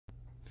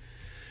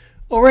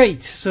All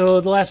right, so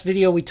the last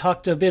video we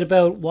talked a bit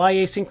about why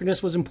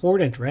asynchronous was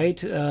important, right?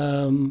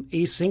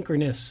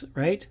 Asynchronous,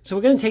 right? So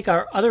we're going to take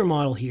our other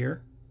model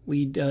here.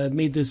 We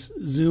made this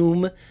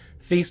Zoom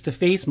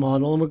face-to-face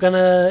model, and we're going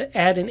to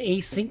add an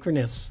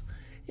asynchronous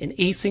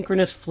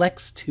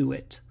flex to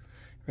it,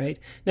 right?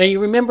 Now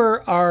you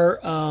remember our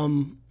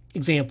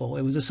example.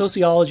 It was a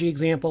sociology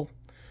example,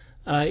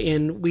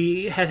 and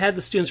we had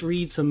the students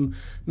read some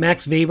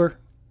Max Weber,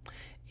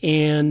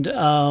 and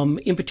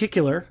in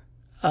particular,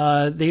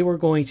 they were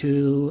going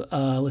to,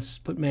 let's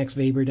put Max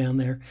Weber down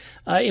there.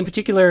 In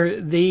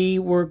particular, they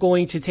were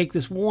going to take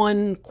this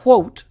one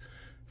quote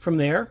from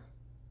there,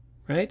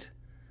 right?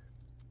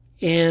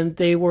 And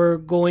they were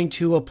going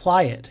to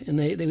apply it. And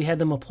they had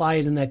them apply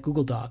it in that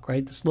Google Doc,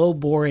 right? The slow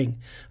boring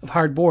of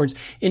hard boards.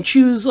 And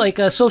choose like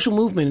a social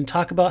movement and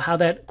talk about how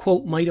that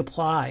quote might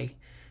apply,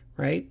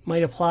 right?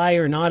 Might apply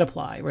or not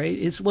apply, right?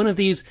 It's one of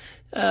these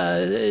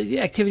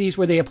activities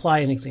where they apply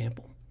an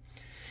example.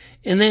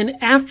 And then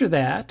after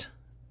that,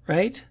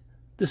 right,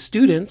 the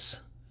students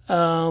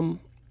were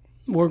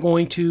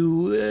going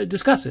to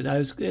discuss it.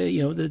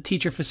 The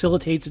teacher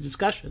facilitates a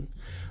discussion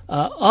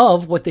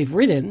of what they've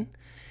written,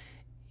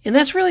 and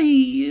that's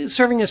really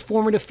serving as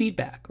formative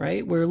feedback,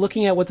 right? We're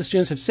looking at what the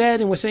students have said,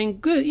 and we're saying,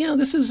 good,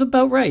 this is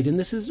about right, and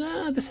this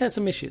has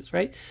some issues,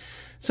 right?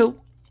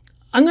 So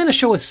I'm going to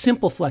show a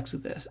simple flex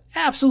of this,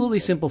 absolutely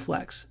simple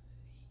flex.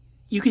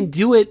 You can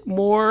do it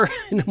more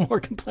in a more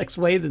complex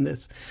way than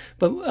this,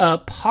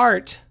 but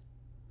part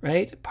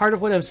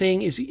of what I'm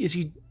saying is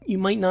you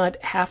might not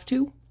have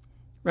to,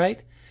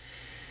 right?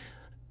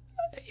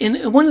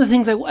 And one of the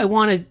things I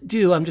want to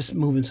do, I'm just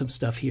moving some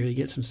stuff here to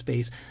get some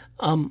space.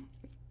 One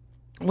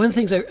of the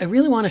things I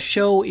really want to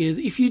show is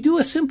if you do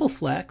a simple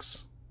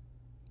flex,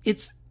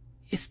 it's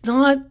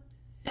not.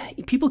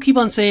 People keep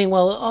on saying,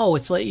 well,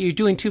 it's like you're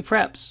doing two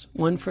preps,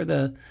 one for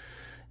the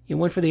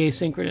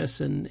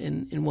asynchronous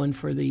and one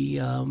for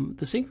the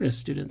synchronous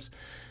students.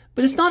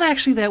 But it's not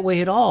actually that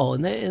way at all.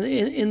 And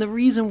the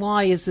reason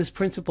why is this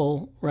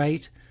principle,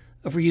 right,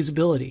 of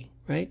reusability,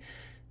 right?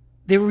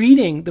 The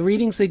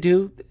readings they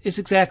do is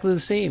exactly the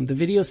same. The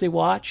videos they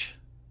watch,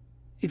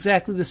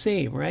 exactly the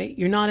same, right?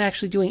 You're not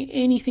actually doing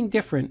anything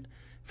different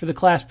for the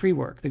class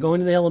pre-work. They're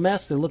going to the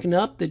LMS, they're looking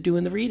up, they're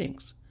doing the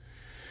readings.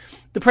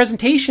 The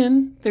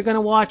presentation, they're going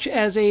to watch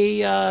as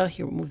a,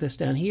 here, we'll move this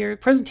down here.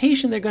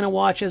 Presentation, they're going to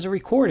watch as a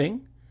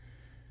recording,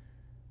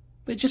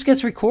 but it just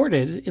gets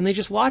recorded and they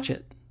just watch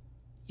it.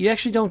 You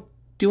actually don't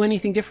do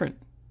anything different.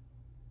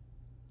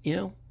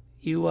 You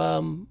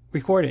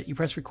record it, you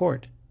press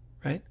record,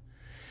 right?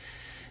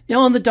 Now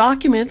on the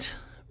document,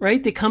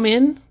 right, they come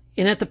in,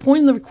 and at the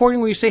point in the recording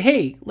where you say,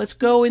 hey, let's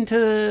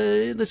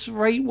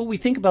write what we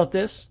think about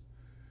this,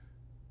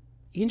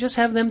 you can just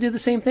have them do the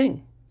same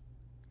thing,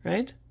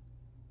 right?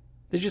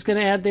 They're just going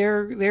to add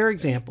their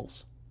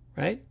examples,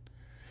 right?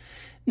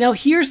 Now,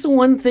 here's the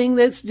one thing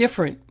that's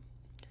different.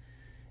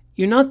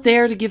 You're not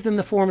there to give them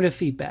the formative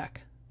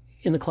feedback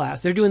in the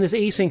class. They're doing this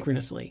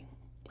asynchronously,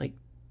 like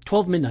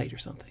 12 midnight or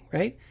something,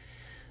 right?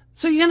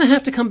 So you're going to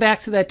have to come back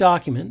to that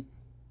document.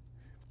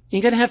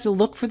 You're going to have to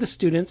look for the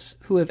students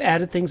who have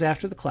added things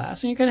after the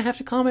class, and you're going to have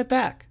to comment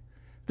back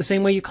the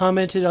same way you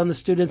commented on the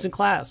students in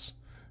class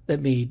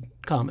that made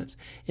comments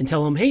and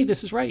tell them, hey,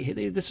 this is right,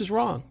 hey, this is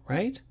wrong,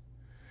 right?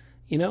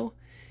 And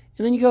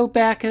then you go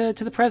back to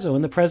the Prezzo,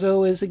 and the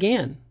Prezzo is,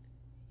 again,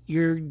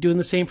 you're doing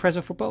the same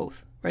Prezzo for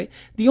both, right?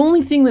 The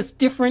only thing that's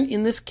different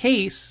in this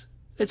case,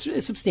 it's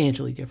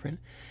substantially different,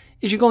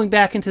 is you're going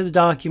back into the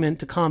document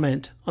to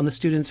comment on the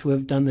students who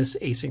have done this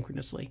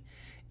asynchronously.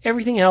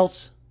 Everything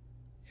else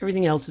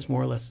is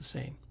more or less the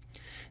same.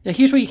 Now,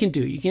 here's what you can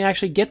do. You can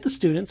actually get the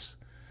students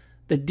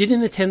that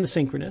didn't attend the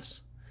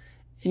synchronous,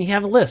 and you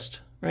have a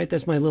list, right?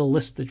 That's my little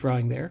list, the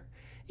drawing there.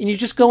 And you're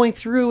just going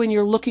through and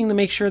you're looking to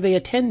make sure they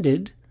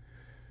attended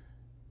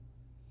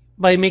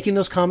by making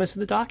those comments in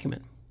the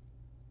document.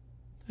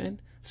 Right?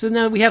 So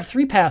now we have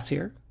three paths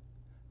here,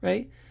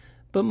 right?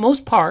 But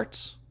most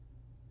parts,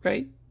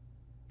 right,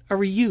 are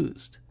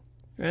reused,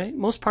 right?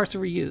 Most parts are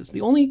reused.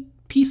 The only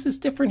piece that's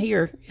different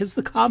here is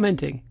the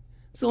commenting.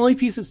 It's the only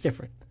piece that's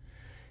different,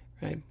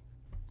 right?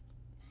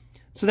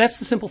 So that's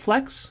the simple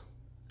flex.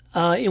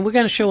 And we're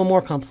going to show a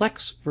more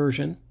complex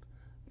version,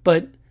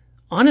 but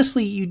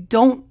honestly, you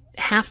don't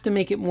have to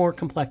make it more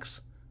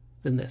complex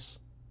than this.